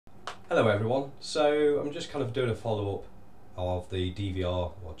Hello everyone, so I'm just kind of doing a follow-up of the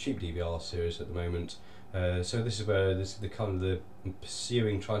DVR, or cheap DVR series at the moment. So this is where I'm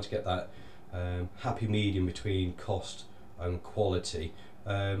pursuing, trying to get that happy medium between cost and quality,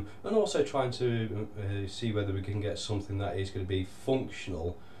 and also trying to see whether we can get something that is going to be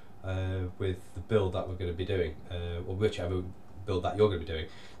functional with the build that we're going to be doing, or whichever build that you're going to be doing.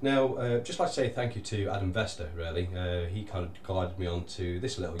 Now, just like to say thank you to Adam Vester, really. He kind of guided me onto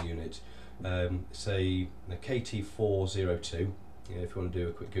this little unit. It's a KT402, if you want to do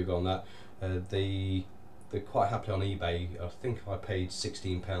a quick Google on that. They're quite happily on eBay. I think I paid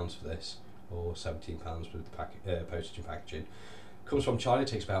 £16 for this, or £17 with the postage and packaging. Comes from China, it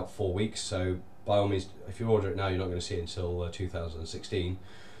takes about 4 weeks, so by all means, if you order it now, you're not going to see it until 2016.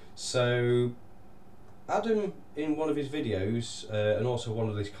 So Adam, in one of his videos, and also one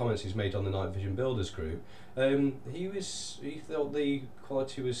of these comments he's made on the Night Vision Builders group, he thought the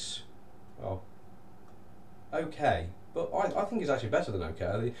quality was, well, okay, but I think it's actually better than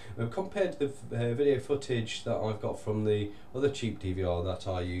okay. Compared to the video footage that I've got from the other cheap DVR that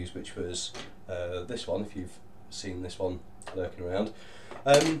I use, which was this one, if you've seen this one lurking around,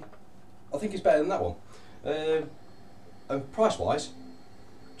 I think it's better than that one. And price-wise,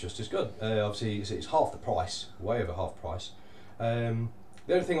 just as good. Obviously it's half the price, way over half price. The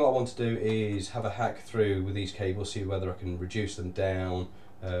only thing I want to do is have a hack through with these cables, see whether I can reduce them down.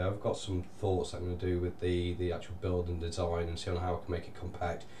 I've got some thoughts I'm going to do with the actual build and design, and see on how I can make it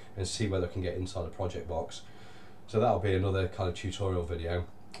compact, and see whether I can get inside a project box. So that'll be another kind of tutorial video.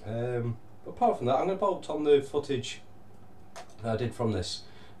 But apart from that, I'm going to bolt on the footage I did from this,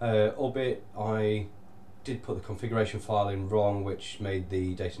 albeit I did put the configuration file in wrong, which made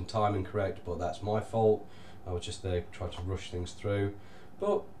the date and time incorrect, but that's my fault. I was just there trying to rush things through.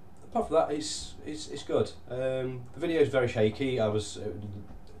 But apart from that, it's good. The video is very shaky.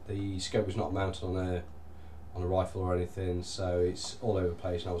 The scope was not mounted on a rifle or anything, so it's all over the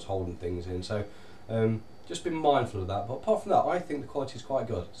place, and I was holding things in. So just be mindful of that. But apart from that, I think the quality is quite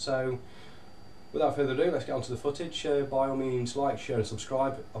good. So without further ado, let's get on to the footage. By all means, like, share and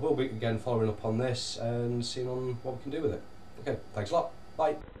subscribe. I will be again following up on this and seeing on what we can do with it. Okay, thanks a lot.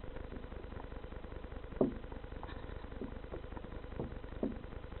 Bye.